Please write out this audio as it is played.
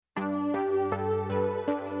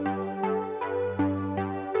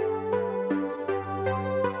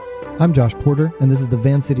I'm Josh Porter, and this is the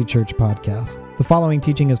Van City Church Podcast. The following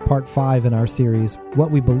teaching is part 5 in our series, What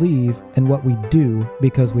We Believe and What We Do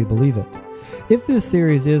Because We Believe It. If this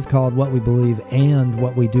series is called What We Believe and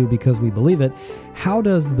What We Do Because We Believe It, how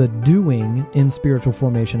does the doing in spiritual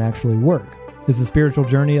formation actually work? Is the spiritual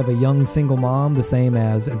journey of a young single mom the same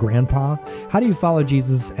as a grandpa? How do you follow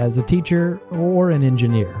Jesus as a teacher or an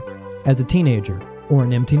engineer? As a teenager or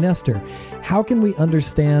an empty nester? How can we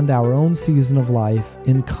understand our own season of life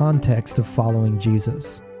in context of following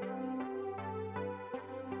Jesus?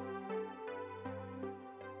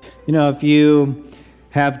 You know, if you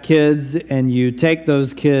have kids and you take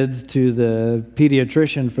those kids to the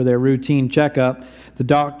pediatrician for their routine checkup, the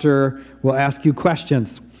doctor will ask you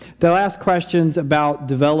questions. They'll ask questions about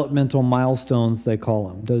developmental milestones, they call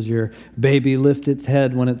them. Does your baby lift its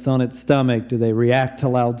head when it's on its stomach? Do they react to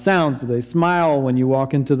loud sounds? Do they smile when you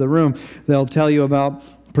walk into the room? They'll tell you about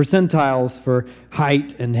percentiles for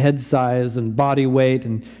height and head size and body weight.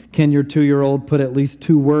 And can your 2-year-old put at least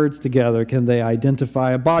 2 words together? Can they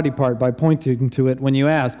identify a body part by pointing to it when you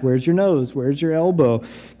ask, where's your nose? Where's your elbow?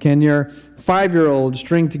 Can your 5-year-old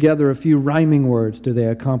string together a few rhyming words? Do they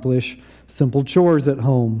accomplish simple chores at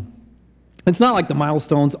home? It's not like the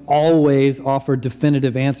milestones always offer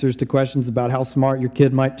definitive answers to questions about how smart your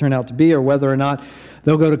kid might turn out to be or whether or not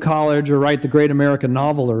they'll go to college or write the great American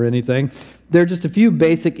novel or anything. They're just a few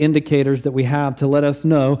basic indicators that we have to let us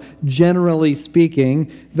know, generally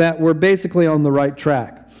speaking, that we're basically on the right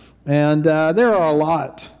track. And there are a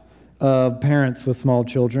lot of parents with small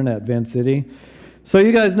children at Van City. So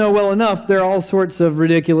you guys know well enough, there are all sorts of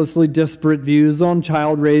ridiculously disparate views on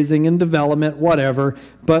child raising and development, whatever.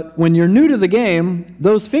 But when you're new to the game,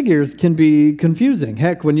 those figures can be confusing.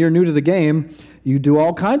 Heck, when you're new to the game, you do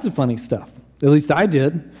all kinds of funny stuff. At least I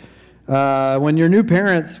did. When you're new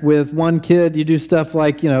parents with one kid, you do stuff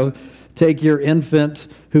like, take your infant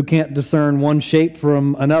who can't discern one shape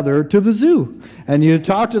from another to the zoo. And you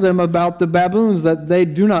talk to them about the baboons that they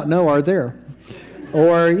do not know are there.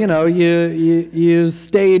 Or, you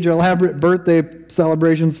stage elaborate birthday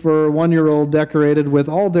celebrations for a 1-year-old decorated with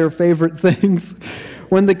all their favorite things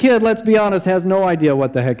when the kid, let's be honest, has no idea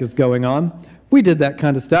what the heck is going on. We did that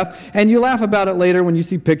kind of stuff. And you laugh about it later when you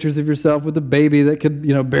see pictures of yourself with a baby that could,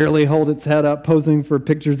 barely hold its head up, posing for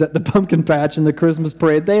pictures at the pumpkin patch and the Christmas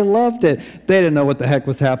parade. They loved it. They didn't know what the heck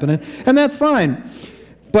was happening. And that's fine.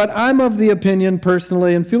 But I'm of the opinion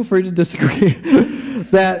personally, and feel free to disagree,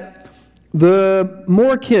 that the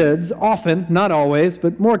more kids often, not always,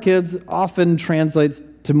 but more kids often translates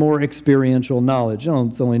to more experiential knowledge.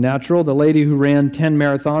 It's only natural. The lady who ran 10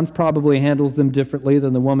 marathons probably handles them differently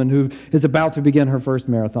than the woman who is about to begin her first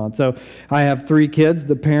marathon. So I have 3 kids.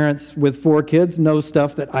 The parents with 4 kids know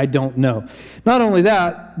stuff that I don't know. Not only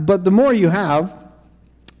that, but the more you have,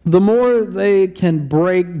 the more they can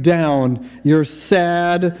break down your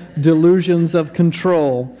sad delusions of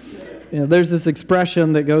control. There's this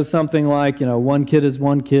expression that goes something like, 1 kid is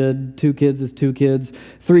 1 kid, 2 kids is 2 kids,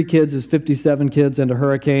 3 kids is 57 kids and a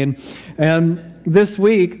hurricane. And this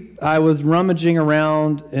week, I was rummaging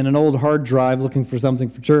around in an old hard drive looking for something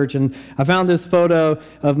for church, and I found this photo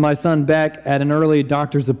of my son Beck at an early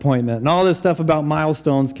doctor's appointment. And all this stuff about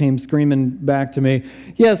milestones came screaming back to me.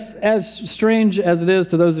 Yes, as strange as it is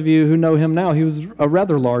to those of you who know him now, he was a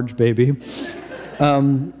rather large baby.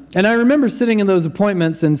 And I remember sitting in those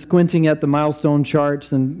appointments and squinting at the milestone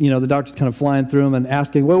charts, and the doctor's kind of flying through them and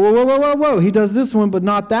asking, whoa, he does this one, but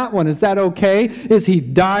not that one. Is that okay? Is he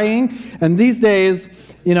dying? And these days,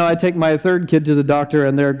 I take my 3rd kid to the doctor,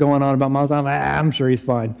 and they're going on about milestones. I'm sure he's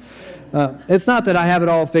fine. It's not that I have it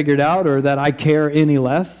all figured out or that I care any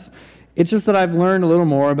less. It's just that I've learned a little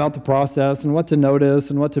more about the process and what to notice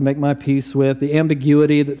and what to make my peace with, the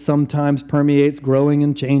ambiguity that sometimes permeates growing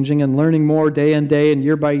and changing and learning more day and day and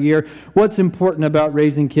year by year. What's important about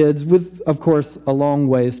raising kids with, of course, a long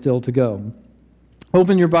way still to go.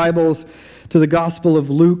 Open your Bibles to the Gospel of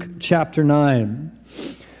Luke chapter 9.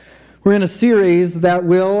 We're in a series that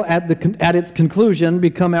will, at its conclusion,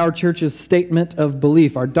 become our church's statement of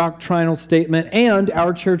belief, our doctrinal statement, and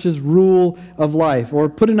our church's rule of life. Or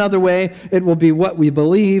put another way, it will be what we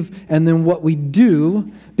believe and then what we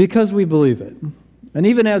do because we believe it. And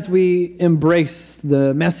even as we embrace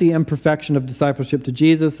the messy imperfection of discipleship to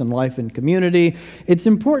Jesus and life in community, it's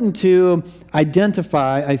important to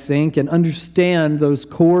identify, I think, and understand those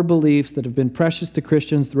core beliefs that have been precious to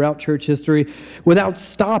Christians throughout church history without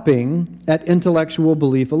stopping at intellectual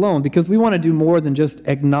belief alone, because we want to do more than just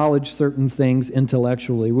acknowledge certain things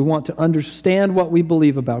intellectually. We want to understand what we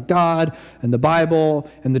believe about God and the Bible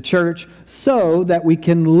and the church so that we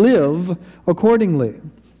can live accordingly.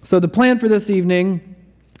 So the plan for this evening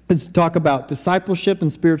Let's talk about discipleship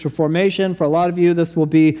and spiritual formation. For a lot of you, this will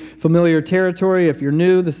be familiar territory. If you're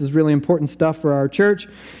new, this is really important stuff for our church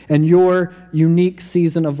and your unique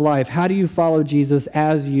season of life. How do you follow Jesus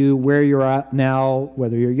as you, where you're at now,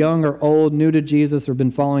 whether you're young or old, new to Jesus, or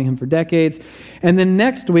been following him for decades? And then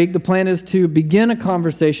next week, the plan is to begin a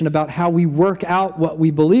conversation about how we work out what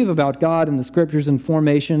we believe about God and the Scriptures and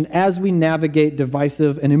formation as we navigate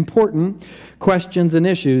divisive and important questions and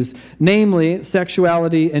issues, namely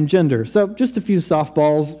sexuality and gender. So just a few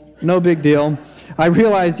softballs, no big deal. I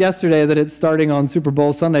realized yesterday that it's starting on Super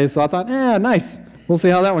Bowl Sunday, so I thought, nice. We'll see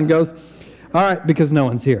how that one goes. All right, because no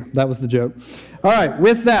one's here. That was the joke. All right,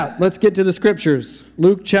 with that, let's get to the Scriptures.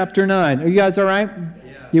 Luke chapter 9. Are you guys all right?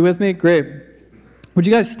 Yeah. You with me? Great. Would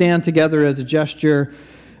you guys stand together as a gesture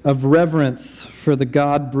of reverence for the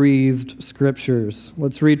God-breathed Scriptures?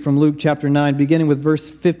 Let's read from Luke chapter 9, beginning with verse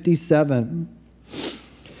 57.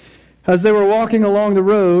 As they were walking along the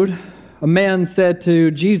road, a man said to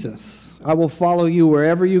Jesus, "I will follow you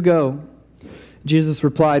wherever you go." Jesus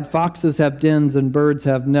replied, "Foxes have dens and birds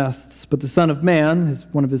have nests, but the Son of Man," is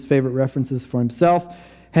one of his favorite references for himself,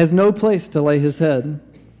 "has no place to lay his head."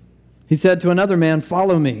 He said to another man,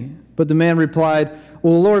 "Follow me." But the man replied,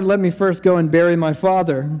 "Well, Lord, let me first go and bury my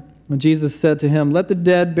father." And Jesus said to him, "Let the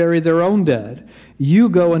dead bury their own dead. You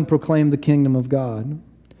go and proclaim the kingdom of God."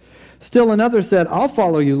 Still another said, "I'll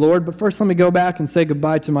follow you, Lord, but first let me go back and say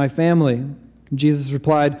goodbye to my family." And Jesus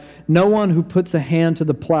replied, "No one who puts a hand to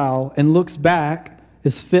the plow and looks back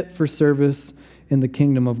is fit for service in the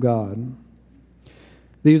kingdom of God."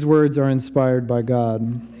 These words are inspired by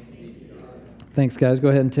God. Thanks, guys. Go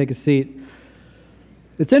ahead and take a seat.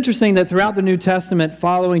 It's interesting that throughout the New Testament,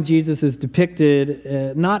 following Jesus is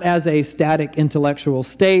depicted not as a static intellectual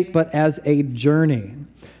state, but as a journey.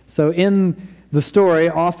 So in the story,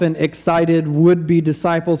 often excited would-be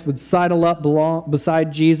disciples would sidle up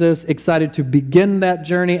beside Jesus, excited to begin that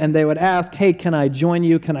journey, and they would ask, "Hey, can I join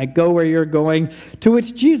you? Can I go where you're going?" To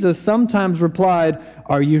which Jesus sometimes replied,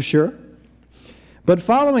 "Are you sure?" But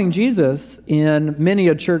following Jesus in many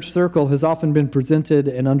a church circle has often been presented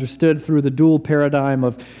and understood through the dual paradigm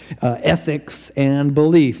of ethics and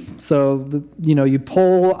belief. So, you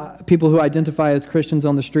poll people who identify as Christians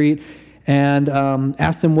on the street and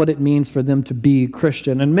ask them what it means for them to be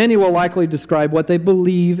Christian. And many will likely describe what they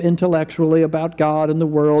believe intellectually about God and the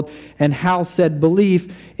world and how said belief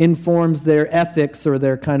informs their ethics or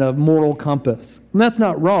their kind of moral compass. And that's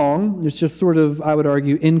not wrong. It's just sort of, I would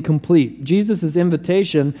argue, incomplete. Jesus'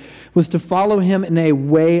 invitation was to follow him in a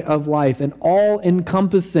way of life, an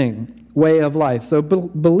all-encompassing way of life. So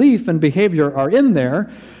belief and behavior are in there,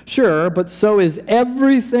 sure, but so is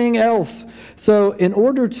everything else. So in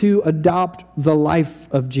order to adopt the life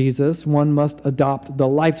of Jesus, one must adopt the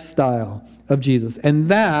lifestyle of Jesus. And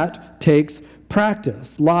that takes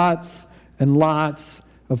practice, lots and lots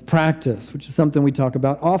of practice, which is something we talk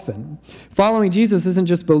about often. Following Jesus isn't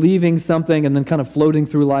just believing something and then kind of floating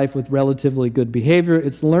through life with relatively good behavior.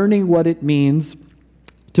 It's learning what it means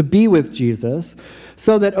to be with Jesus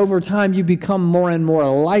so that over time you become more and more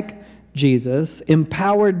like Jesus,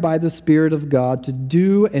 empowered by the Spirit of God to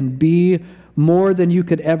do and be more than you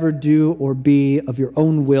could ever do or be of your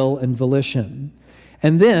own will and volition.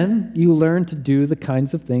 And then you learn to do the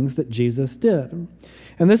kinds of things that Jesus did.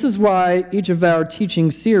 And this is why each of our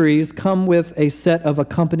teaching series come with a set of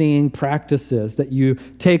accompanying practices that you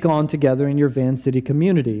take on together in your Van City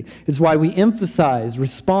community. It's why we emphasize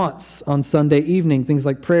response on Sunday evening, things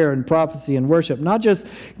like prayer and prophecy and worship, not just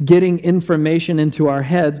getting information into our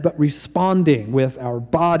heads, but responding with our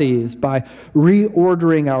bodies by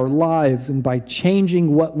reordering our lives and by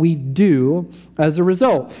changing what we do as a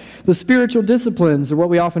result. The spiritual disciplines, or what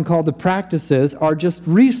we often call the practices, are just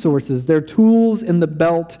resources. They're tools in the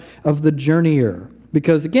belt of the journeyer.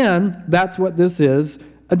 Because again, that's what this is,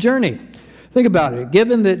 a journey. Think about it.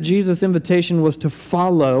 Given that Jesus' invitation was to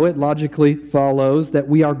follow, it logically follows that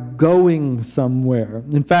we are going somewhere.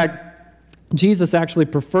 In fact, Jesus actually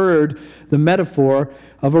preferred the metaphor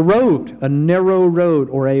of a road, a narrow road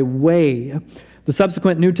or a way. The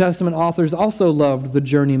subsequent New Testament authors also loved the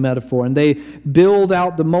journey metaphor, and they build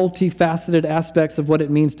out the multifaceted aspects of what it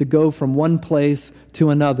means to go from one place to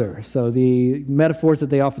another. So the metaphors that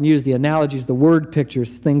they often use, the analogies, the word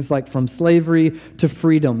pictures, things like from slavery to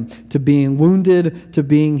freedom, to being wounded to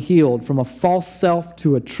being healed, from a false self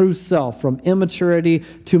to a true self, from immaturity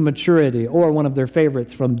to maturity, or one of their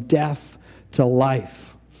favorites, from death to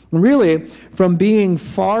life. And really, from being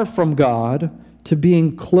far from God to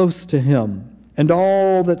being close to Him, and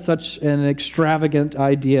all that such an extravagant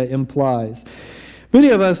idea implies. Many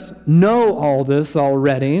of us know all this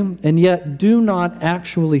already, and yet do not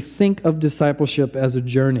actually think of discipleship as a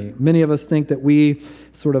journey. Many of us think that we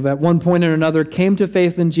sort of at one point or another came to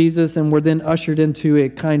faith in Jesus and were then ushered into a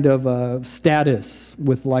kind of status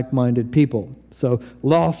with like-minded people. So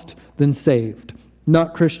lost, then saved.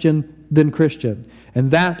 Not Christian, then Christian. And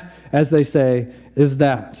that, as they say, is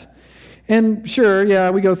that. And sure, yeah,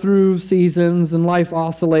 we go through seasons and life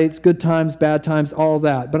oscillates, good times, bad times, all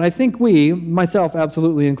that. But I think we, myself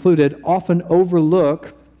absolutely included, often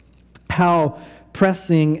overlook how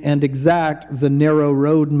pressing and exact the narrow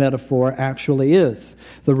road metaphor actually is.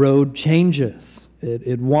 The road changes.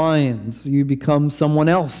 It winds. You become someone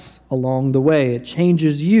else along the way. It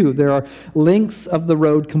changes you. There are lengths of the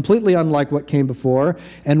road completely unlike what came before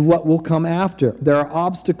and what will come after. There are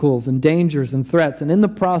obstacles and dangers and threats. And in the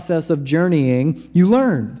process of journeying, you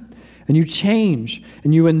learn and you change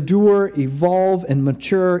and you endure, evolve, and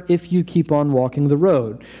mature if you keep on walking the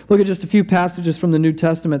road. Look at just a few passages from the New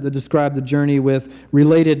Testament that describe the journey with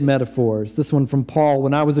related metaphors. This one from Paul.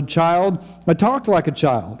 When I was a child, I talked like a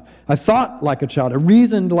child. I thought like a child. I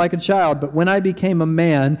reasoned like a child. But when I became a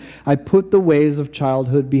man, I put the ways of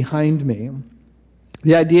childhood behind me.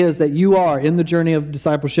 The idea is that you are, in the journey of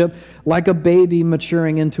discipleship, like a baby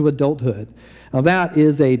maturing into adulthood. Now that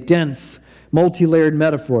is a dense, multi-layered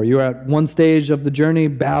metaphor. You're at one stage of the journey,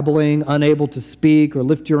 babbling, unable to speak or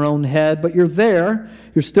lift your own head, but you're there.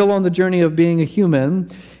 You're still on the journey of being a human,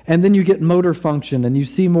 and then you get motor function, and you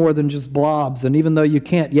see more than just blobs, and even though you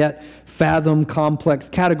can't yet fathom complex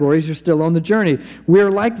categories, you're still on the journey.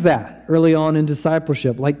 We're like that early on in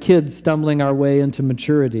discipleship, like kids stumbling our way into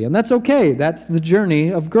maturity, and that's okay. That's the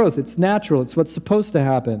journey of growth. It's natural. It's what's supposed to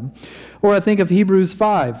happen. Or I think of Hebrews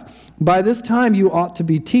 5. By this time you ought to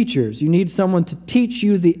be teachers. You need someone to teach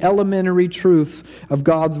you the elementary truths of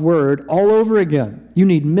God's Word all over again. You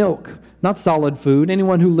need milk, not solid food.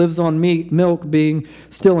 Anyone who lives on milk, being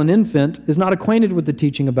still an infant, is not acquainted with the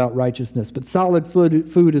teaching about righteousness. But solid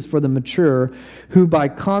food is for the mature, who by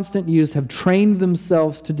constant use have trained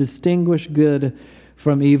themselves to distinguish good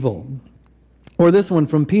from evil. Or this one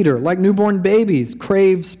from Peter, like newborn babies,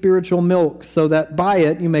 crave spiritual milk so that by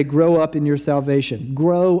it you may grow up in your salvation.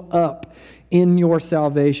 Grow up in your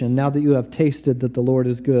salvation now that you have tasted that the Lord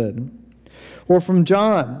is good. Or from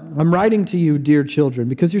John, I'm writing to you, dear children,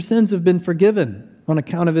 because your sins have been forgiven on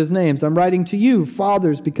account of his names. I'm writing to you,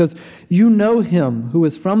 fathers, because you know him who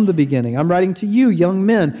is from the beginning. I'm writing to you, young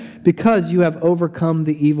men, because you have overcome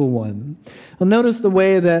the evil one. Now, notice the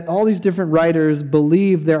way that all these different writers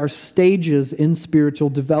believe there are stages in spiritual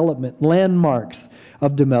development, landmarks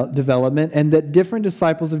of development, and that different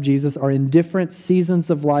disciples of Jesus are in different seasons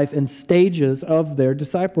of life and stages of their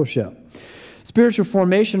discipleship. Spiritual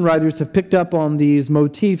formation writers have picked up on these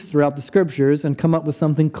motifs throughout the Scriptures and come up with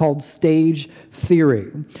something called stage theory.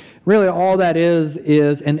 Really, all that is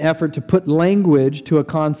an effort to put language to a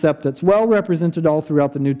concept that's well represented all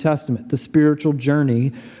throughout the New Testament, the spiritual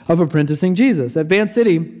journey of apprenticing Jesus. At Van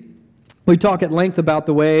City, we talk at length about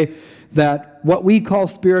the way that what we call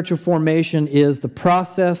spiritual formation is the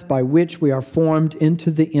process by which we are formed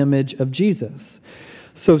into the image of Jesus.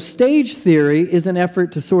 So stage theory is an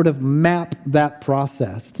effort to sort of map that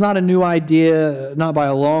process. It's not a new idea, not by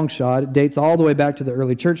a long shot. It dates all the way back to the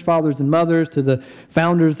early church fathers and mothers, to the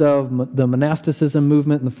founders of the monasticism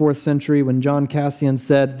movement in the 4th century when John Cassian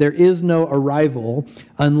said, there is no arrival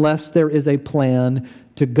unless there is a plan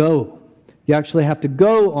to go. You actually have to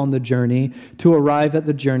go on the journey to arrive at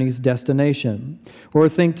the journey's destination. Or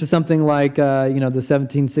think to something like, the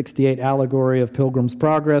 1768 allegory of Pilgrim's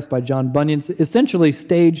Progress by John Bunyan, essentially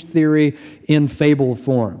stage theory in fable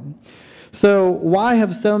form. So why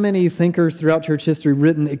have so many thinkers throughout church history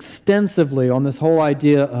written extensively on this whole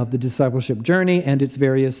idea of the discipleship journey and its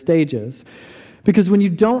various stages? Because when you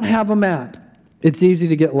don't have a map, it's easy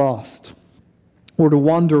to get lost, or to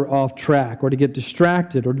wander off track, or to get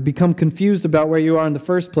distracted, or to become confused about where you are in the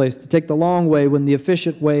first place, to take the long way when the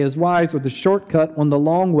efficient way is wise, or the shortcut when the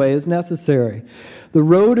long way is necessary. The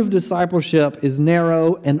road of discipleship is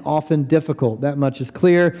narrow and often difficult. That much is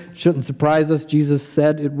clear. It shouldn't surprise us. Jesus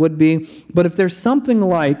said it would be. But if there's something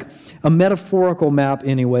like a metaphorical map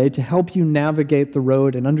anyway to help you navigate the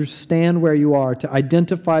road and understand where you are, to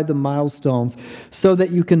identify the milestones so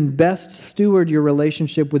that you can best steward your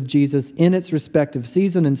relationship with Jesus in its respective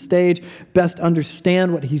season and stage, best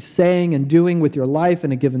understand what he's saying and doing with your life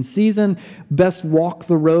in a given season, best walk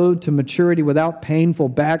the road to maturity without painful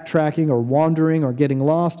backtracking or wandering or getting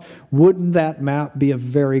lost, wouldn't that map be a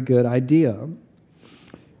very good idea?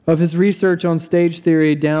 Of his research on stage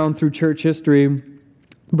theory down through church history,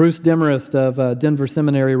 Bruce Demarest of Denver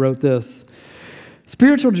Seminary wrote this: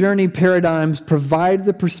 Spiritual journey paradigms provide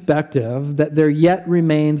the perspective that there yet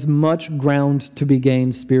remains much ground to be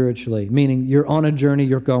gained spiritually, meaning you're on a journey,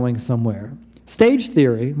 you're going somewhere. Stage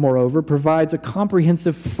theory, moreover, provides a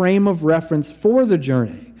comprehensive frame of reference for the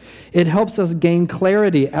journey. It helps us gain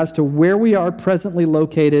clarity as to where we are presently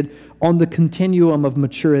located on the continuum of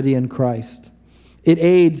maturity in Christ. It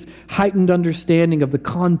aids heightened understanding of the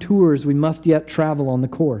contours we must yet travel on the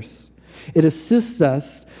course. It assists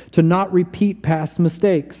us to not repeat past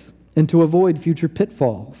mistakes and to avoid future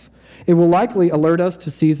pitfalls. It will likely alert us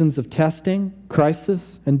to seasons of testing,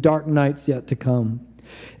 crisis, and dark nights yet to come.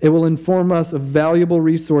 It will inform us of valuable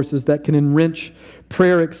resources that can enrich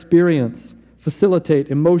prayer experience, facilitate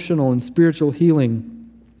emotional and spiritual healing,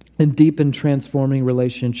 and deepen transforming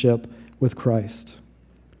relationship with Christ.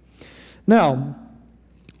 Now,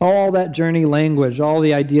 all that journey language, all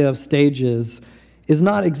the idea of stages, is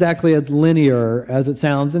not exactly as linear as it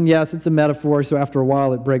sounds. And yes, it's a metaphor, so after a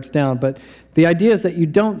while it breaks down. But the idea is that you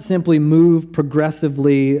don't simply move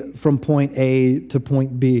progressively from point A to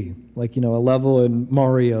point B. Like, a level in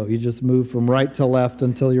Mario. You just move from right to left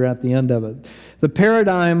until you're at the end of it. The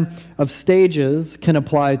paradigm of stages can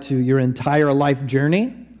apply to your entire life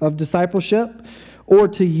journey of discipleship or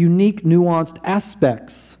to unique, nuanced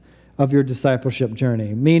aspects of your discipleship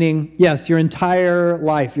journey. Meaning, yes, your entire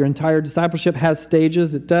life, your entire discipleship has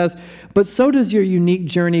stages, it does, but so does your unique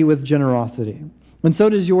journey with generosity. And so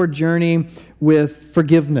does your journey with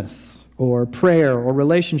forgiveness or prayer or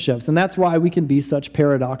relationships. And that's why we can be such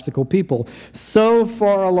paradoxical people. So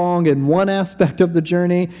far along in one aspect of the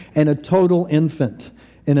journey and a total infant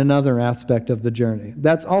in another aspect of the journey.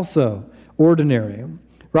 That's also ordinary.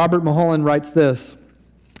 Robert Mulholland writes this: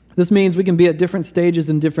 "This means we can be at different stages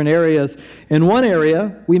in different areas. In one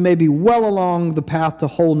area, we may be well along the path to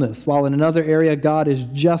wholeness, while in another area, God is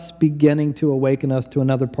just beginning to awaken us to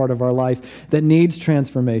another part of our life that needs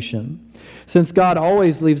transformation. Since God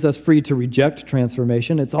always leaves us free to reject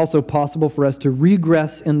transformation, it's also possible for us to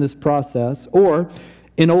regress in this process, or,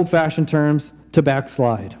 in old-fashioned terms, to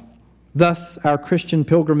backslide. Thus, our Christian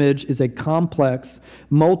pilgrimage is a complex,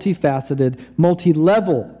 multifaceted,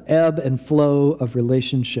 multi-level ebb and flow of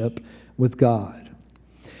relationship with God."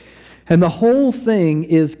 And the whole thing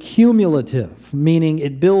is cumulative, meaning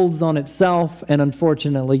it builds on itself, and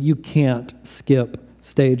unfortunately, you can't skip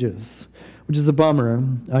stages, which is a bummer,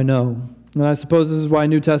 I know. And I suppose this is why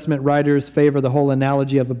New Testament writers favor the whole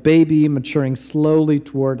analogy of a baby maturing slowly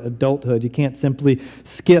toward adulthood. You can't simply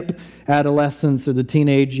skip adolescence or the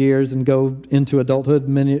teenage years and go into adulthood,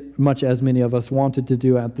 much as many of us wanted to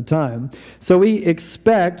do at the time. So we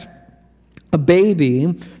expect a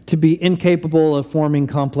baby to be incapable of forming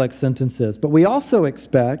complex sentences. But we also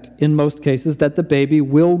expect, in most cases, that the baby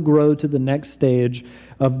will grow to the next stage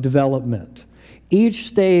of development. Each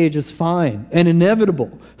stage is fine and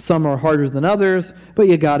inevitable. Some are harder than others, but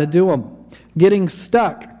you got to do them. Getting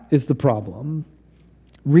stuck is the problem.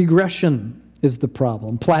 Regression is the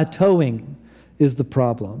problem. Plateauing is the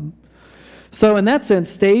problem. So in that sense,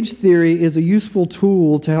 stage theory is a useful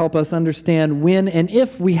tool to help us understand when and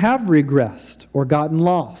if we have regressed or gotten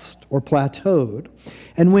lost or plateaued.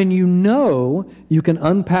 And when you know, you can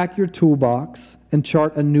unpack your toolbox and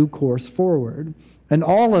chart a new course forward. And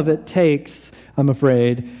all of it takes, I'm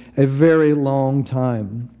afraid, a very long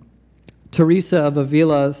time. Teresa of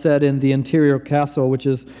Avila said in The Interior Castle, which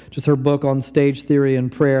is just her book on stage theory and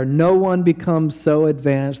prayer, "No one becomes so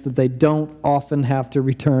advanced that they don't often have to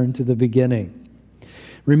return to the beginning."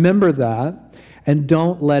 Remember that, and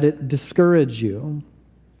don't let it discourage you.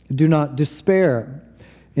 Do not despair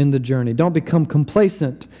in the journey. Don't become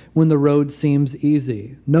complacent when the road seems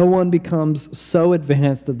easy. No one becomes so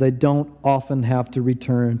advanced that they don't often have to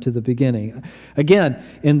return to the beginning. Again,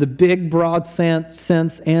 in the big, broad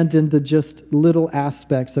sense and in the just little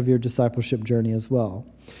aspects of your discipleship journey as well.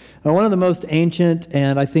 Now, one of the most ancient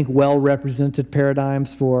and I think well-represented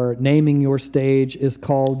paradigms for naming your stage is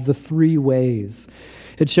called the three ways.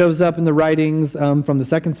 It shows up in the writings from the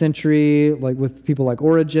 2nd century, like with people like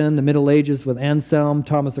Origen, the Middle Ages with Anselm,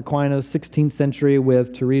 Thomas Aquinas, 16th century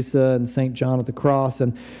with Teresa and St. John of the Cross,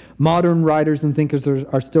 and modern writers and thinkers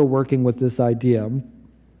are still working with this idea. So I'm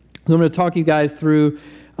going to talk you guys through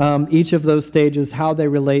each of those stages, how they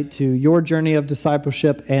relate to your journey of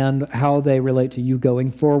discipleship and how they relate to you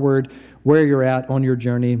going forward where you're at on your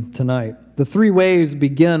journey tonight. The three waves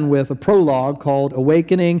begin with a prologue called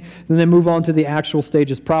awakening, and then move on to the actual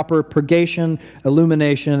stages proper: purgation,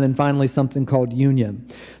 illumination, and finally something called union.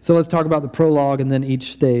 So let's talk about the prologue and then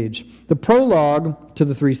each stage. The prologue to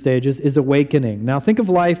the three stages is awakening. Now think of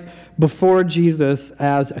life before Jesus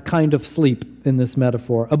as a kind of sleep in this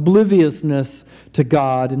metaphor, obliviousness to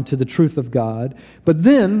God and to the truth of God. But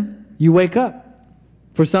then you wake up.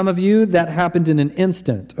 For some of you, that happened in an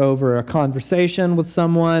instant, over a conversation with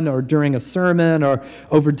someone, or during a sermon, or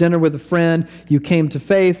over dinner with a friend. You came to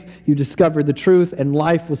faith, you discovered the truth, and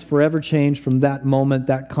life was forever changed from that moment,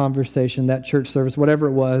 that conversation, that church service, whatever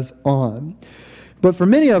it was, on. But for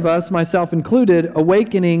many of us, myself included,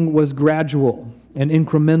 awakening was gradual and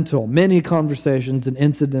incremental. Many conversations and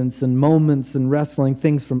incidents and moments and wrestling,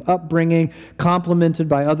 things from upbringing, complemented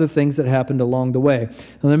by other things that happened along the way.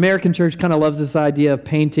 Now, the American church kind of loves this idea of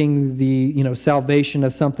painting the salvation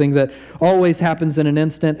as something that always happens in an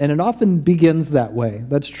instant, and it often begins that way.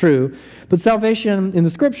 That's true. But salvation in the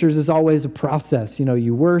Scriptures is always a process.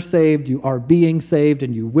 You were saved, you are being saved,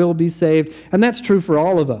 and you will be saved. And that's true for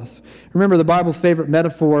all of us. Remember, the Bible's favorite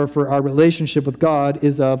metaphor for our relationship with God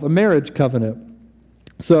is of a marriage covenant.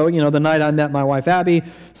 So, the night I met my wife, Abby,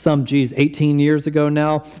 18 years ago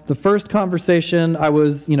now, the first conversation, I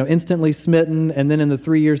was, instantly smitten. And then in the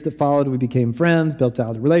 3 years that followed, we became friends, built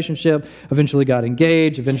out a relationship, eventually got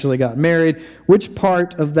engaged, eventually got married. Which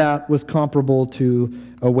part of that was comparable to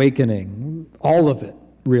awakening? All of it,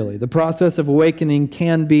 really. The process of awakening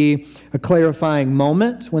can be a clarifying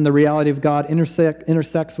moment when the reality of God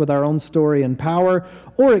intersects with our own story and power,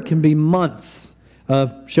 or it can be months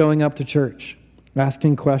of showing up to church,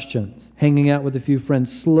 asking questions, hanging out with a few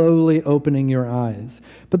friends, slowly opening your eyes.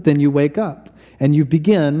 But then you wake up and you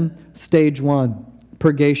begin stage one,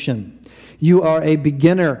 purgation. You are a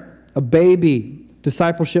beginner, a baby.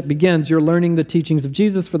 Discipleship begins. You're learning the teachings of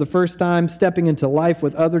Jesus for the first time, stepping into life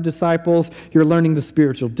with other disciples. You're learning the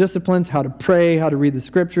spiritual disciplines, how to pray, how to read the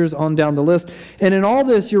Scriptures, on down the list. And in all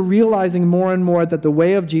this, you're realizing more and more that the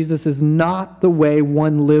way of Jesus is not the way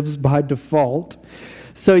one lives by default.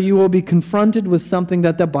 So you will be confronted with something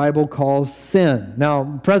that the Bible calls sin.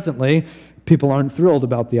 Now, presently, people aren't thrilled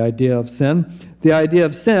about the idea of sin. The idea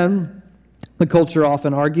of sin, the culture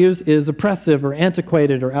often argues, is oppressive or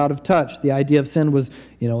antiquated or out of touch. The idea of sin was,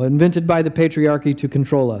 invented by the patriarchy to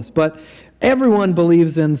control us. But everyone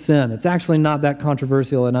believes in sin. It's actually not that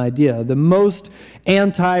controversial an idea. The most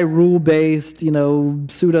anti-rule-based,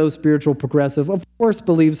 pseudo-spiritual progressive, of course,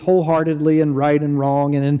 believes wholeheartedly in right and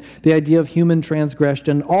wrong and in the idea of human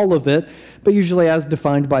transgression, all of it, but usually as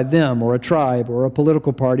defined by them or a tribe or a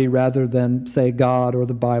political party rather than, say, God or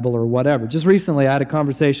the Bible or whatever. Just recently, I had a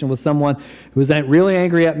conversation with someone who was really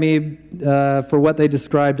angry at me for what they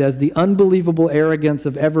described as the unbelievable arrogance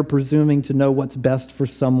of ever presuming to know what's best for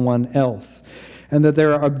someone else, and that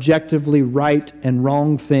there are objectively right and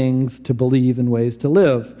wrong things to believe and ways to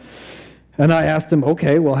live. And I asked him,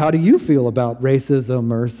 okay, well, how do you feel about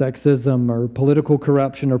racism or sexism or political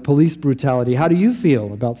corruption or police brutality? How do you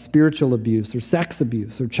feel about spiritual abuse or sex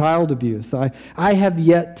abuse or child abuse? I have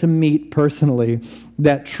yet to meet personally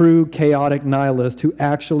that true chaotic nihilist who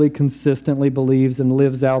actually consistently believes and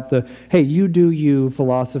lives out the, hey, you do you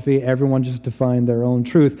philosophy, everyone just define their own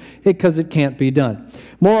truth, because it can't be done.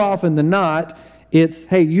 More often than not, it's,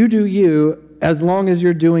 hey, you do you, as long as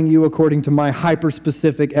you're doing you according to my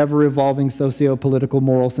hyper-specific, ever-evolving socio-political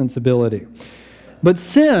moral sensibility. But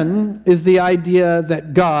sin is the idea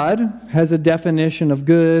that God has a definition of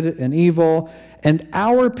good and evil, and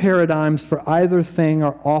our paradigms for either thing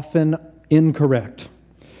are often incorrect.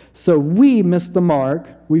 So we miss the mark,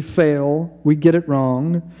 we fail, we get it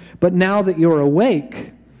wrong, but now that you're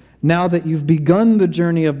awake, now that you've begun the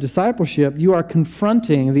journey of discipleship, you are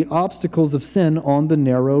confronting the obstacles of sin on the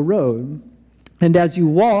narrow road. And as you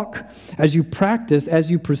walk, as you practice, as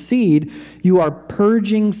you proceed, you are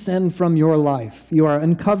purging sin from your life. You are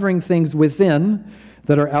uncovering things within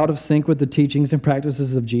that are out of sync with the teachings and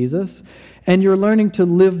practices of Jesus. And you're learning to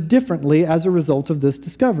live differently as a result of this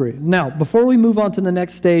discovery. Now, before we move on to the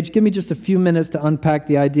next stage, give me just a few minutes to unpack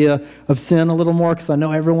the idea of sin a little more, because I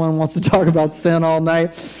know everyone wants to talk about sin all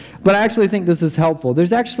night. But I actually think this is helpful.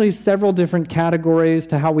 There's actually several different categories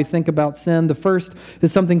to how we think about sin. The first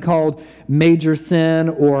is something called major sin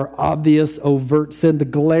or obvious, overt sin, the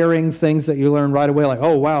glaring things that you learn right away, like,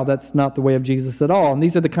 oh, wow, that's not the way of Jesus at all. And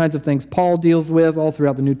these are the kinds of things Paul deals with all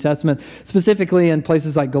throughout the New Testament, specifically in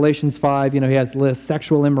places like Galatians 5. He has lists: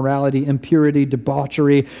 sexual immorality, impurity,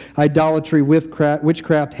 debauchery, idolatry,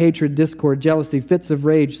 witchcraft, hatred, discord, jealousy, fits of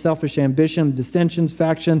rage, selfish ambition, dissensions,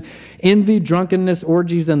 faction, envy, drunkenness,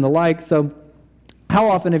 orgies, and the like. So How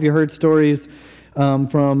often have you heard stories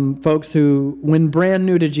from folks who, when brand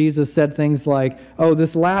new to Jesus, said things like, oh,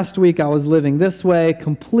 this last week I was living this way,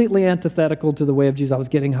 completely antithetical to the way of Jesus. I was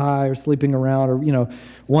getting high or sleeping around, or,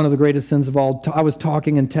 one of the greatest sins of all, I was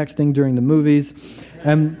talking and texting during the movies.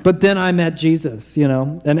 But then I met Jesus,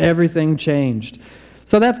 and everything changed.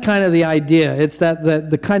 So that's kind of the idea. It's that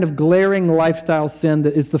the kind of glaring lifestyle sin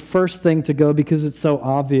that is the first thing to go because it's so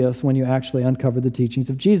obvious when you actually uncover the teachings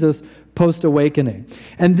of Jesus post-awakening.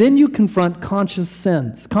 And then you confront conscious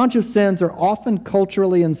sins. Conscious sins are often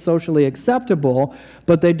culturally and socially acceptable,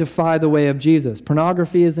 but they defy the way of Jesus.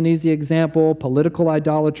 Pornography is an easy example. Political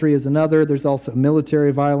idolatry is another. There's also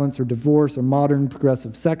military violence or divorce or modern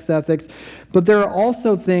progressive sex ethics. But there are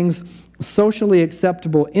also things socially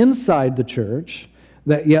acceptable inside the church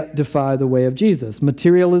that yet defy the way of Jesus.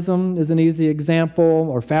 Materialism is an easy example,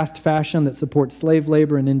 or fast fashion that supports slave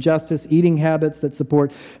labor and injustice, eating habits that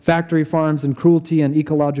support factory farms and cruelty and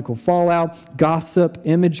ecological fallout, gossip,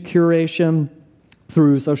 image curation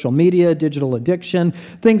through social media, digital addiction,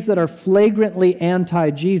 things that are flagrantly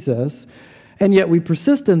anti-Jesus, and yet we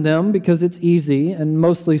persist in them because it's easy and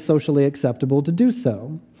mostly socially acceptable to do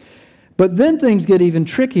so. But then things get even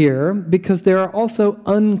trickier because there are also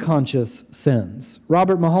unconscious sins.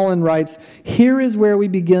 Robert Mulholland writes, here is where we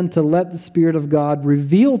begin to let the Spirit of God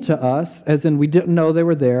reveal to us, as in we didn't know they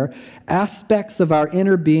were there, aspects of our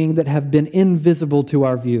inner being that have been invisible to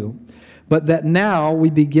our view, but that now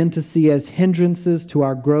we begin to see as hindrances to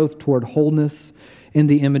our growth toward wholeness in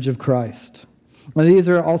the image of Christ. Now, these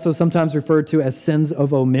are also sometimes referred to as sins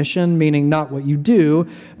of omission, meaning not what you do,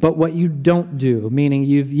 but what you don't do, meaning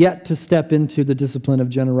you've yet to step into the discipline of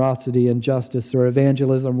generosity and justice or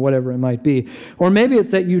evangelism, whatever it might be. Or maybe it's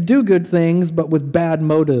that you do good things, but with bad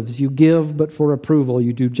motives. You give, but for approval.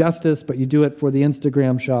 You do justice, but you do it for the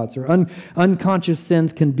Instagram shots. Or unconscious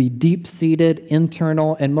sins can be deep-seated,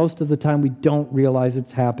 internal, and most of the time we don't realize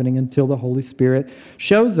it's happening until the Holy Spirit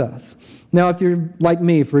shows us. Now, if you're like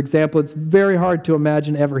me, for example, it's very hard to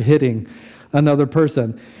imagine ever hitting another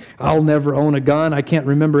person. I'll never own a gun. I can't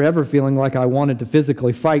remember ever feeling like I wanted to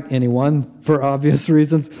physically fight anyone for obvious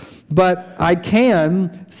reasons. But I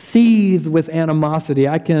can seethe with animosity.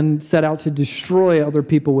 I can set out to destroy other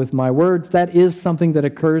people with my words. That is something that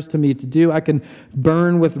occurs to me to do. I can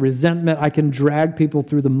burn with resentment. I can drag people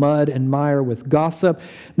through the mud and mire with gossip.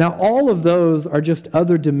 Now, all of those are just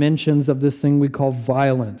other dimensions of this thing we call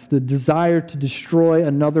violence, the desire to destroy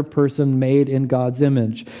another person made in God's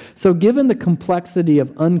image. So given the complexity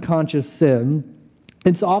of unconscious sin,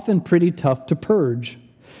 it's often pretty tough to purge.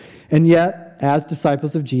 And yet, as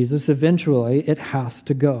disciples of Jesus, eventually it has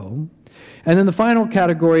to go. And then the final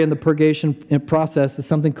category in the purgation process is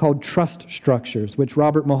something called trust structures, which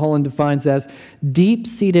Robert Mulholland defines as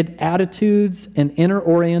deep-seated attitudes and inner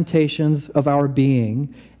orientations of our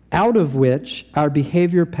being, out of which our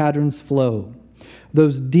behavior patterns flow.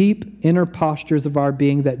 Those deep inner postures of our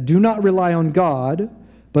being that do not rely on God,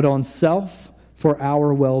 but on self for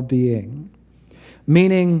our well-being.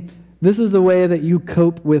 Meaning, this is the way that you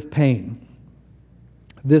cope with pain.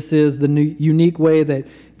 This is the unique way that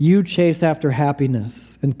you chase after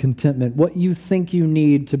happiness and contentment, what you think you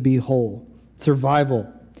need to be whole,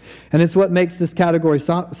 survival. And it's what makes this category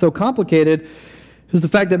so complicated is the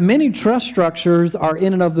fact that many trust structures are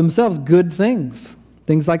in and of themselves good things.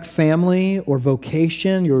 Things like family or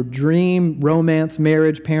vocation, your dream, romance,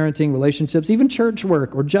 marriage, parenting, relationships, even church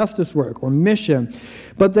work or justice work or mission.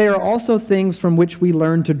 But they are also things from which we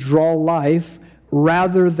learn to draw life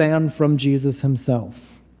rather than from Jesus himself.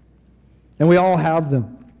 And we all have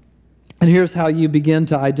them. And here's how you begin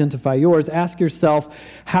to identify yours. Ask yourself,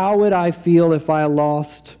 how would I feel if I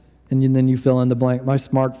lost, and then you fill in the blank, my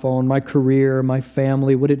smartphone, my career, my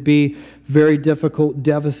family? Would it be very difficult,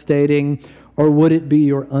 devastating, or would it be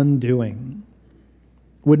your undoing?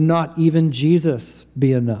 Would not even Jesus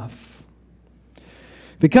be enough?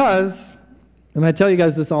 Because, and I tell you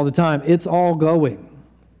guys this all the time, it's all going.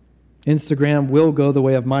 Instagram will go the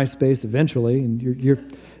way of MySpace eventually, and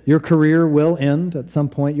your career will end at some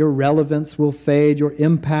point. Your relevance will fade. Your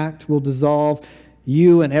impact will dissolve.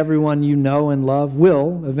 You and everyone you know and love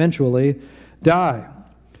will eventually die.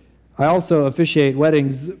 I also officiate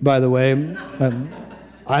weddings, by the way.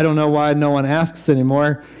 I don't know why no one asks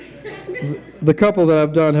anymore. The couple that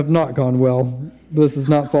I've done have not gone well. This is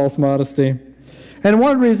not false modesty. And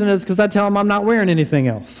one reason is because I tell them I'm not wearing anything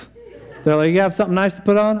else. They're like, you have something nice to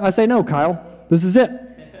put on? I say, no, Kyle, this is it.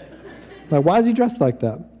 Like, why is he dressed like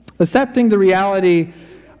that? Accepting the reality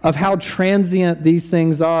of how transient these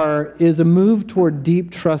things are is a move toward deep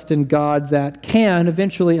trust in God that can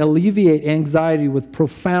eventually alleviate anxiety with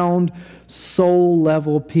profound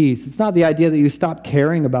soul-level peace. It's not the idea that you stop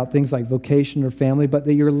caring about things like vocation or family, but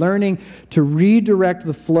that you're learning to redirect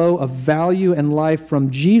the flow of value and life from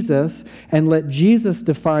Jesus and let Jesus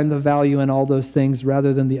define the value in all those things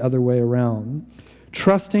rather than the other way around.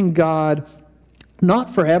 Trusting God not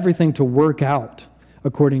for everything to work out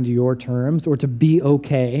according to your terms, or to be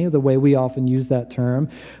okay, the way we often use that term,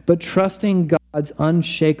 but trusting God's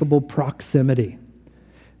unshakable proximity,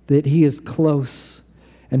 that He is close,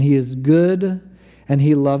 and He is good, and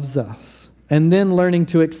He loves us. And then learning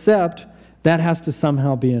to accept that has to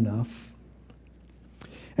somehow be enough.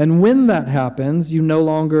 And when that happens, you no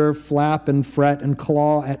longer flap and fret and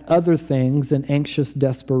claw at other things in anxious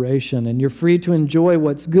desperation, and you're free to enjoy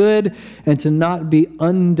what's good and to not be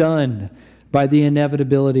undone by the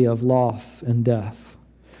inevitability of loss and death,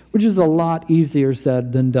 which is a lot easier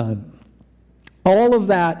said than done. All of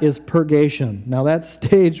that is purgation. Now that's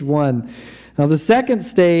stage one. Now the second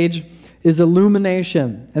stage is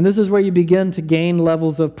illumination. And this is where you begin to gain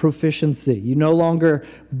levels of proficiency. You no longer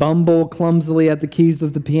bumble clumsily at the keys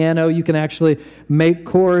of the piano. You can actually make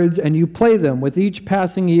chords and you play them. With each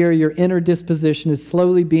passing year, your inner disposition is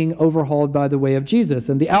slowly being overhauled by the way of Jesus.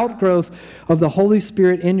 And the outgrowth of the Holy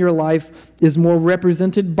Spirit in your life is more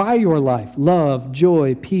represented by your life. Love,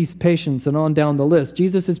 joy, peace, patience, and on down the list.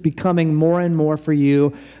 Jesus is becoming more and more for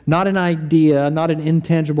you, not an idea, not an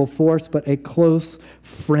intangible force, but a close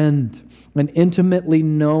friend, an intimately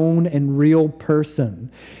known and real person.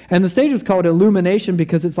 And the stage is called illumination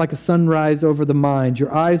because it's like a sunrise over the mind.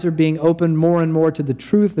 Your eyes are being opened more and more to the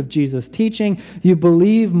truth of Jesus' teaching. You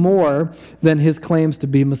believe more than His claims to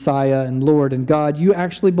be Messiah and Lord and God. You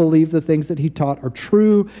actually believe the things that He taught are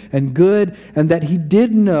true and good, and that He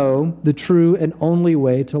did know the true and only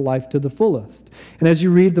way to life to the fullest. And as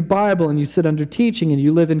you read the Bible and you sit under teaching and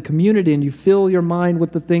you live in community and you fill your mind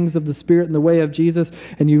with the things of the Spirit and the way of Jesus,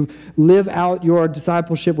 and you live out your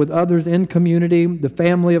discipleship with others in community, the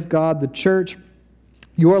family of God, the church,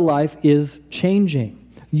 your life is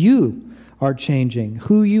changing. You are changing.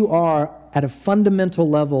 Who you are at a fundamental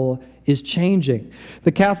level is changing.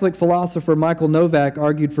 The Catholic philosopher Michael Novak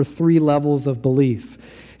argued for 3 levels of belief.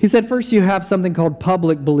 He said, first you have something called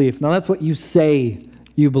public belief. Now that's what you say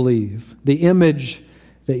you believe, the image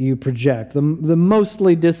that you project, the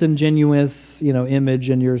mostly disingenuous, image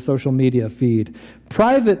in your social media feed.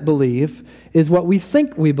 Private belief is what we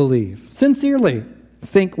think we believe, sincerely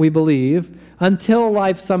think we believe, until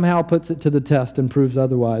life somehow puts it to the test and proves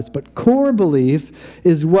otherwise. But core belief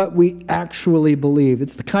is what we actually believe.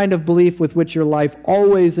 It's the kind of belief with which your life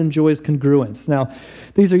always enjoys congruence. Now,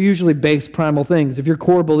 these are usually base primal things. If your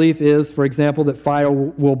core belief is, for example, that fire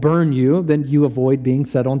will burn you, then you avoid being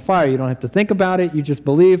set on fire. You don't have to think about it. You just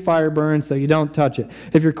believe fire burns, so you don't touch it.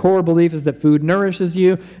 If your core belief is that food nourishes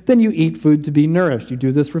you, then you eat food to be nourished. You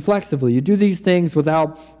do this reflexively. You do these things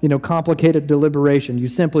without, complicated deliberation. You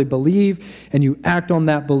simply believe and you act on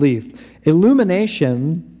that belief.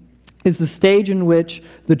 Illumination is the stage in which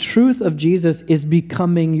the truth of Jesus is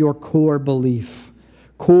becoming your core belief,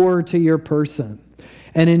 core to your person.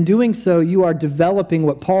 And in doing so, you are developing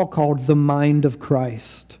what Paul called the mind of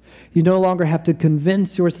Christ. You no longer have to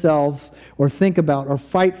convince yourselves or think about or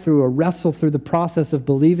fight through or wrestle through the process of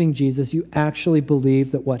believing Jesus. You actually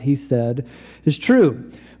believe that what He said is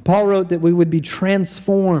true. Paul wrote that we would be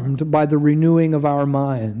transformed by the renewing of our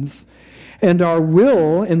minds. And our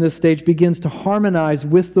will in this stage begins to harmonize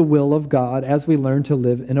with the will of God as we learn to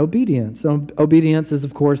live in obedience. Obedience is,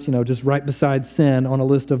 of course, just right beside sin on a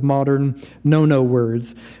list of modern no-no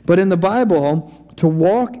words. But in the Bible, to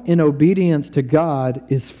walk in obedience to God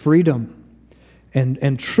is freedom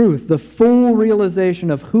and truth, the full realization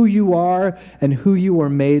of who you are and who you are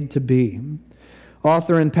made to be.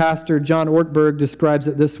 Author and pastor John Ortberg describes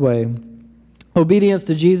it this way: obedience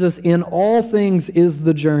to Jesus in all things is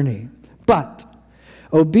the journey. But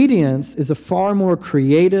obedience is a far more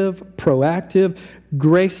creative, proactive,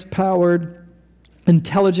 grace-powered,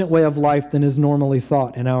 intelligent way of life than is normally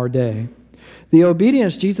thought in our day. The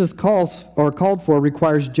obedience Jesus called for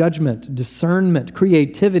requires judgment, discernment,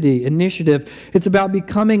 creativity, initiative. It's about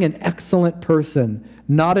becoming an excellent person,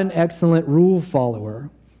 not an excellent rule follower.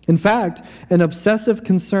 In fact, an obsessive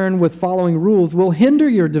concern with following rules will hinder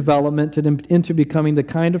your development into becoming the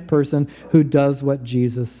kind of person who does what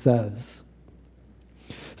Jesus says.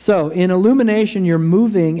 So, in illumination, you're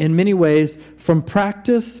moving in many ways from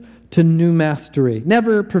practice to new mastery.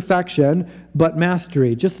 Never perfection, but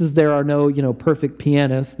mastery. Just as there are no, perfect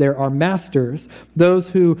pianists, there are masters, those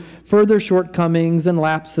who, for their shortcomings and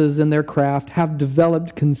lapses in their craft, have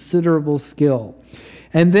developed considerable skill.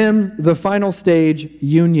 And then the final stage,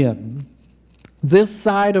 union. This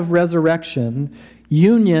side of resurrection,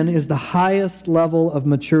 union is the highest level of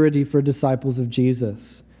maturity for disciples of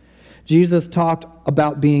Jesus. Jesus talked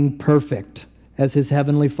about being perfect, as his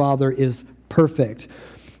heavenly Father is perfect.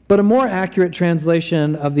 But a more accurate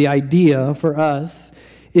translation of the idea for us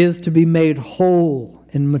is to be made whole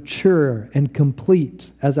and mature and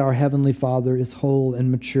complete as our Heavenly Father is whole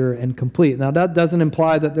and mature and complete. Now, that doesn't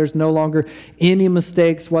imply that there's no longer any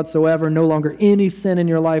mistakes whatsoever, no longer any sin in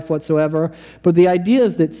your life whatsoever, but the idea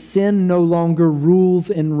is that sin no longer rules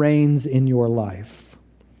and reigns in your life.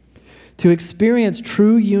 To experience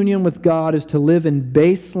true union with God is to live in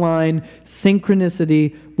baseline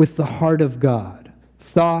synchronicity with the heart of God.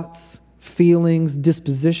 Thoughts, feelings,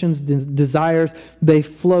 dispositions, desires, they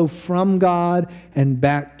flow from God and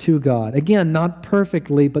back to God. Again, not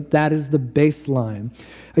perfectly, but that is the baseline.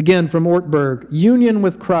 Again, from Ortberg, union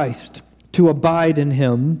with Christ, to abide in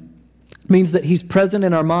him, means that he's present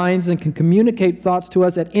in our minds and can communicate thoughts to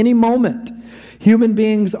us at any moment. Human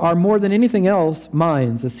beings are more than anything else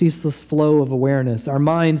minds, a ceaseless flow of awareness. Our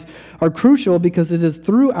minds are crucial because it is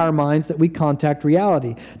through our minds that we contact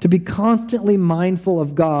reality. To be constantly mindful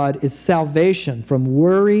of God is salvation from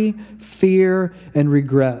worry, fear, and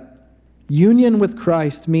regret. Union with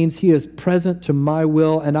Christ means he is present to my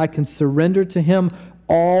will and I can surrender to him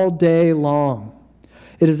all day long.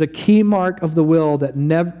 It is a key mark of the will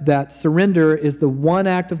that surrender is the one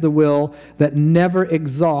act of the will that never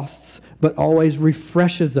exhausts but always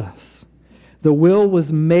refreshes us. The will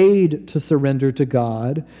was made to surrender to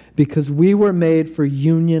God because we were made for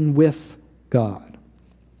union with God.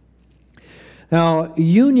 Now,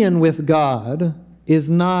 union with God is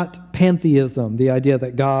not pantheism, the idea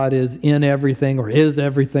that God is in everything or is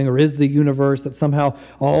the universe, that somehow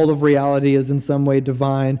all of reality is in some way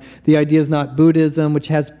divine. The idea is not Buddhism, which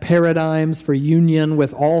has paradigms for union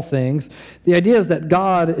with all things. The idea is that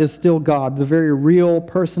God is still God, the very real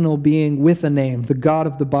personal being with a name, the God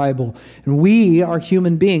of the Bible. And we are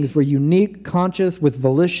human beings. We're unique, conscious, with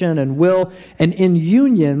volition and will. And in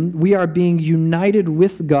union, we are being united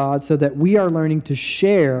with God so that we are learning to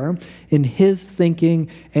share in his thinking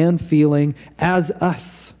and feeling as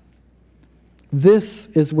us. This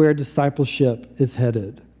is where discipleship is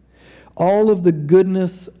headed. All of the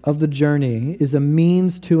goodness of the journey is a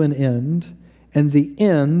means to an end, and the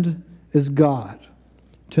end is God.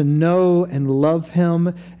 To know and love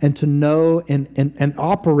him, and to know and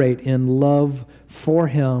operate in love for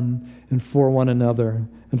him and for one another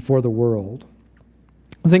and for the world.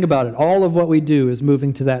 Think about it. All of what we do is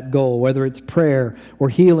moving to that goal, whether it's prayer or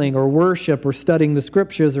healing or worship or studying the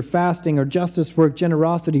scriptures or fasting or justice work,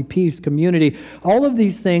 generosity, peace, community. All of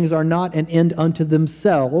these things are not an end unto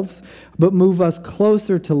themselves, but move us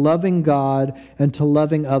closer to loving God and to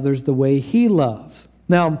loving others the way he loves.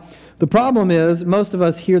 Now, the problem is most of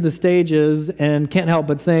us hear the stages and can't help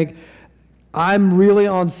but think, I'm really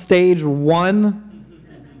on stage 1.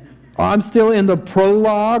 I'm still in the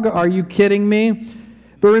prologue. Are you kidding me?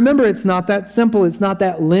 But remember, it's not that simple. It's not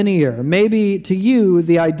that linear. Maybe to you,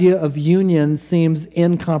 the idea of union seems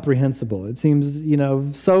incomprehensible. It seems,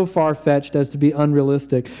 so far-fetched as to be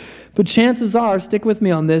unrealistic. But chances are, stick with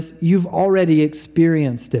me on this, you've already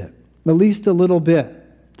experienced it, at least a little bit,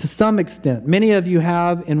 to some extent. Many of you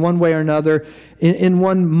have, in one way or another, in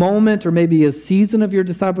one moment or maybe a season of your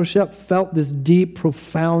discipleship, felt this deep,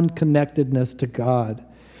 profound connectedness to God.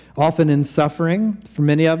 Often in suffering for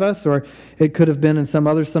many of us, or it could have been in some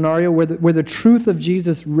other scenario where the truth of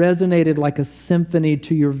Jesus resonated like a symphony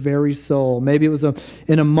to your very soul. Maybe it was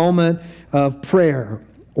in a moment of prayer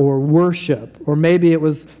or worship, or maybe it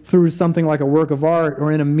was through something like a work of art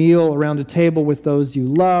or in a meal around a table with those you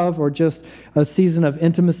love, or just a season of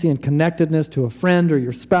intimacy and connectedness to a friend or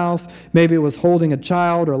your spouse. Maybe it was holding a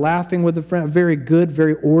child or laughing with a friend, a very good,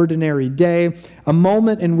 very ordinary day, a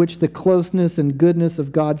moment in which the closeness and goodness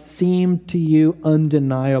of God seemed to you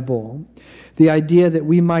undeniable. The idea that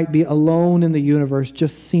we might be alone in the universe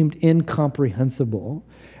just seemed incomprehensible,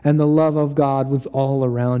 and the love of God was all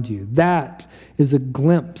around you. That is a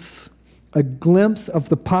glimpse of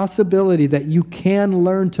the possibility that you can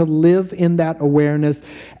learn to live in that awareness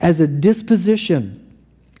as a disposition,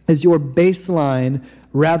 as your baseline,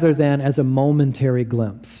 rather than as a momentary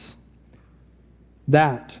glimpse.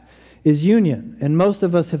 That is union, and most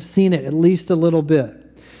of us have seen it at least a little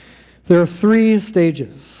bit. There are 3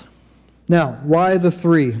 stages. Now, why the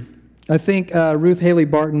 3? I think Ruth Haley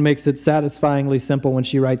Barton makes it satisfyingly simple when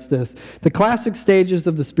she writes this. The classic stages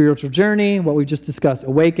of the spiritual journey, what we just discussed,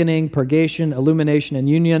 awakening, purgation, illumination, and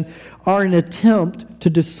union, are an attempt to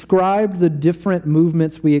describe the different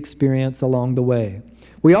movements we experience along the way.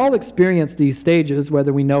 We all experience these stages,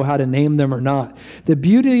 whether we know how to name them or not. The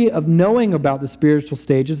beauty of knowing about the spiritual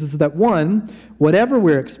stages is that, one, whatever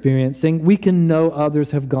we're experiencing, we can know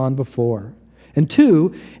others have gone before. And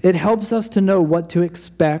two, it helps us to know what to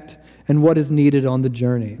expect and what is needed on the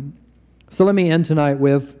journey. So let me end tonight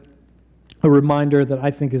with a reminder that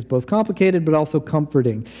I think is both complicated but also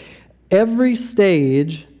comforting. Every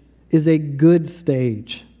stage is a good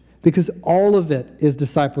stage because all of it is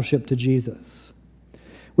discipleship to Jesus.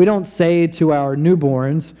 We don't say to our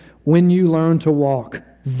newborns, when you learn to walk,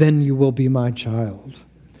 then you will be my child.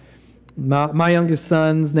 My youngest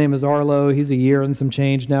son's name is Arlo. He's a year and some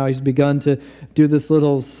change now. He's begun to do this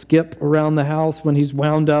little skip around the house when he's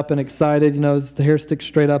wound up and excited. You know, his hair sticks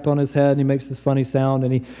straight up on his head, and he makes this funny sound,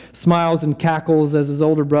 and he smiles and cackles as his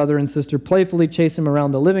older brother and sister playfully chase him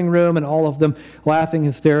around the living room, and all of them laughing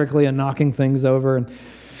hysterically and knocking things over. And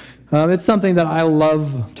it's something that I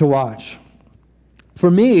love to watch.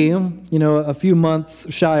 For me, you know, a few months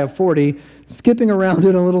shy of 40, skipping around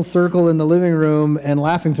in a little circle in the living room and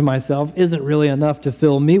laughing to myself isn't really enough to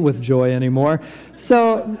fill me with joy anymore.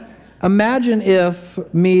 So imagine if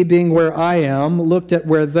me being where I am looked at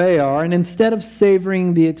where they are, and instead of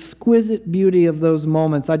savoring the exquisite beauty of those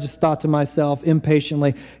moments, I just thought to myself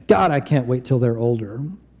impatiently, God, I can't wait till they're older.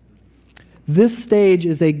 This stage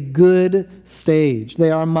is a good stage.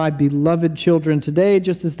 They are my beloved children today,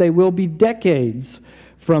 just as they will be decades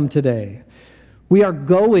from today. We are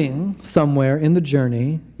going somewhere in the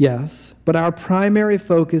journey, yes, but our primary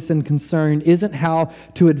focus and concern isn't how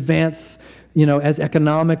to advance, as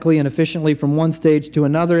economically and efficiently from one stage to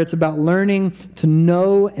another. It's about learning to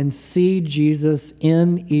know and see Jesus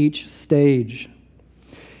in each stage.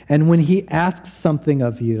 And when he asks something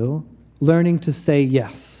of you, learning to say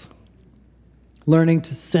yes. Learning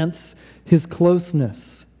to sense his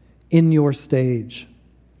closeness in your stage.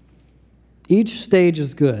 Each stage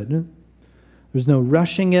is good. There's no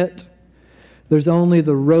rushing it. There's only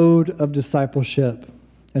the road of discipleship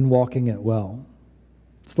and walking it well.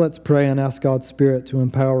 So let's pray and ask God's Spirit to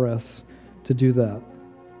empower us to do that.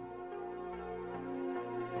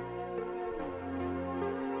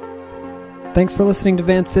 Thanks for listening to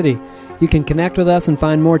Van City. You can connect with us and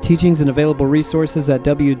find more teachings and available resources at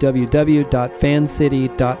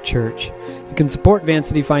www.vancity.church. You can support Van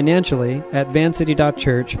City financially at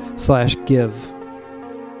vancity.church/give.